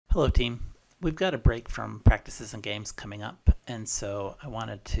Hello team. We've got a break from practices and games coming up, and so I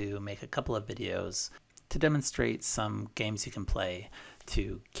wanted to make a couple of videos to demonstrate some games you can play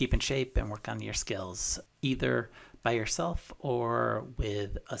to keep in shape and work on your skills, either by yourself or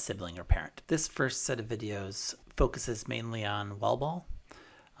with a sibling or parent. This first set of videos focuses mainly on wall ball.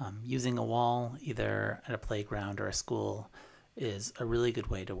 Using a wall, either at a playground or a school, is a really good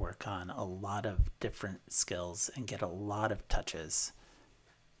way to work on a lot of different skills and get a lot of touches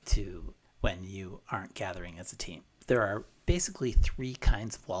to when you aren't gathering as a team. There are basically three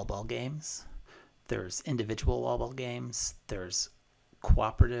kinds of wall ball games. There's individual wall ball games, there's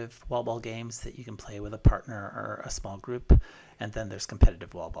cooperative wall ball games that you can play with a partner or a small group, and then there's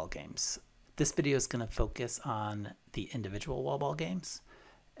competitive wall ball games. This video is going to focus on the individual wall ball games,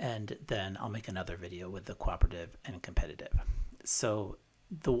 and then I'll make another video with the cooperative and competitive. So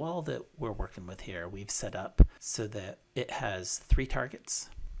the wall that we're working with here, we've set up so that it has 3 targets.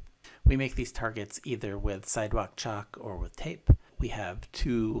 We make these targets either with sidewalk chalk or with tape. We have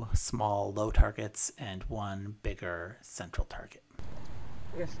 2 small low targets and 1 bigger central target.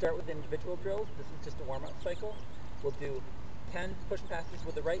 We're going to start with individual drills. This is just a warm-up cycle. We'll do 10 push passes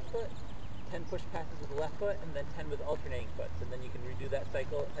with the right foot, 10 push passes with the left foot, and then 10 with alternating foots. And then you can redo that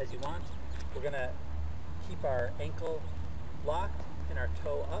cycle as you want. We're going to keep our ankle locked and our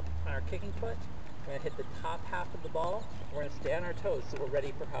toe up on our kicking foot. We're going to hit the top half of the ball. We're going to stay on our toes so we're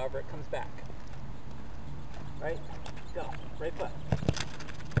ready for however it comes back. Right? Go. Right foot.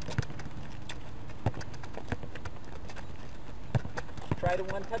 Try to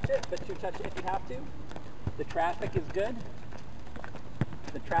one-touch it, but 2-touch it if you have to. The traffic is good.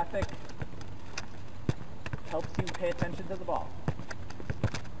 The traffic helps you pay attention to the ball.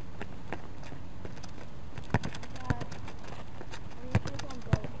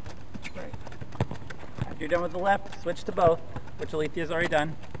 Right. After you're done with the left, switch to both, which Alethea's already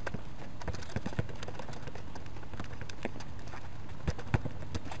done.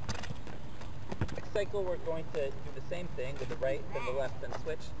 Next cycle, we're going to do the same thing with the right, then the left, then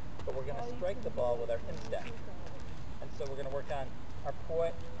switch, but we're going to strike the ball with our instep. And so we're going to work on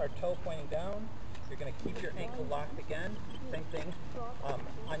our toe pointing down. You're going to keep your ankle locked again. Same thing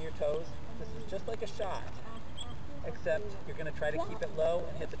on your toes. This is just like a shot, except you're going to try to keep it low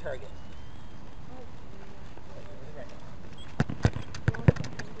and hit the target.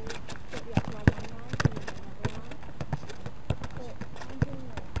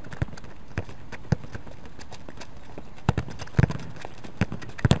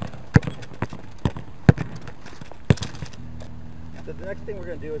 So the next thing we're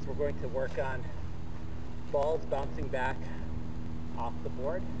going to do is we're going to work on balls bouncing back off the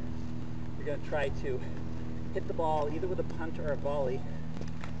board. You're going to try to hit the ball either with a punch or a volley.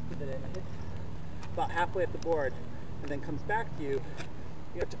 Keep it in. Hit about halfway up the board and then comes back to you.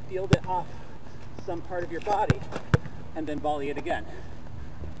 You have to field it off some part of your body and then volley it again.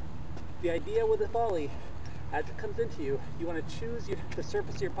 The idea with a volley, as it comes into you, you want to choose the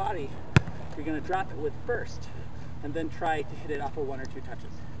surface of your body you're going to drop it with first, and then try to hit it off of 1 or 2 touches.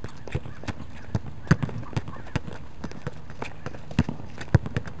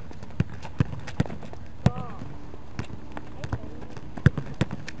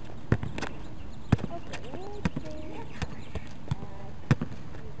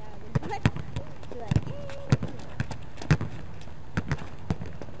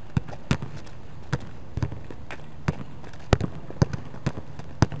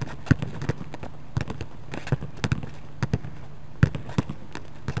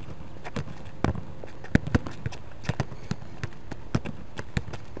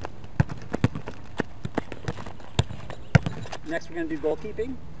 Next we're going to do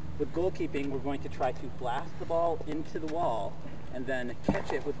goalkeeping. With goalkeeping, we're going to try to blast the ball into the wall and then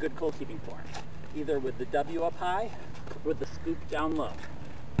catch it with good goalkeeping form, either with the W up high or with the scoop down low.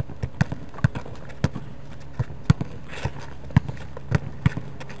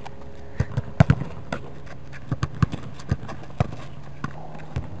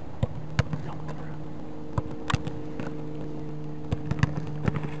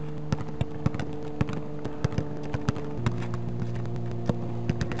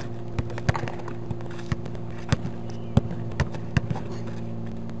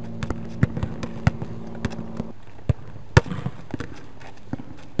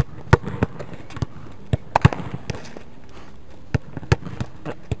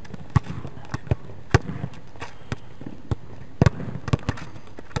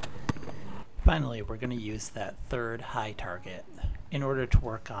 Finally, we're going to use that 3rd high target in order to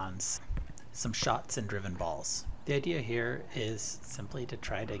work on some shots and driven balls. The idea here is simply to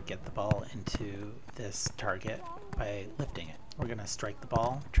try to get the ball into this target by lifting it. We're going to strike the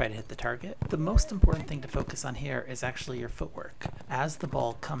ball, try to hit the target. The most important thing to focus on here is actually your footwork. As the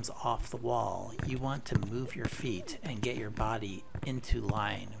ball comes off the wall, you want to move your feet and get your body into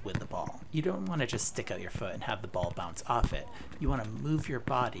line with the ball. You don't want to just stick out your foot and have the ball bounce off it. You want to move your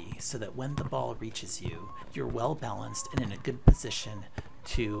body so that when the ball reaches you, you're well balanced and in a good position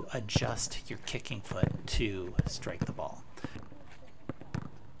to adjust your kicking foot to strike the ball.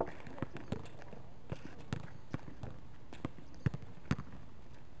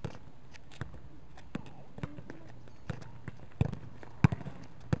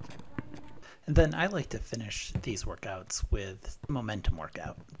 And then I like to finish these workouts with momentum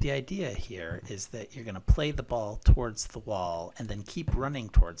workout. The idea here is that you're going to play the ball towards the wall and then keep running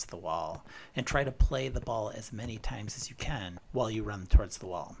towards the wall and try to play the ball as many times as you can while you run towards the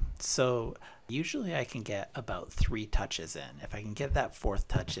wall. So usually I can get about 3 touches in. If I can get that 4th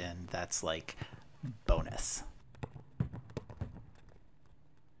touch in, that's like bonus.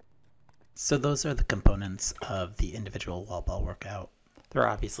 So those are the components of the individual wall ball workout. There are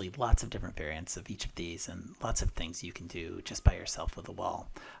obviously lots of different variants of each of these and lots of things you can do just by yourself with a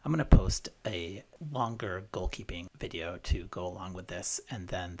wall. I'm going to post a longer goalkeeping video to go along with this, and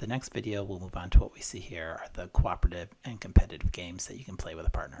then the next video we'll move on to what we see here are the cooperative and competitive games that you can play with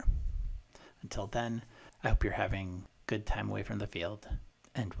a partner. Until then, I hope you're having a good time away from the field,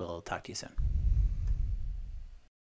 and we'll talk to you soon.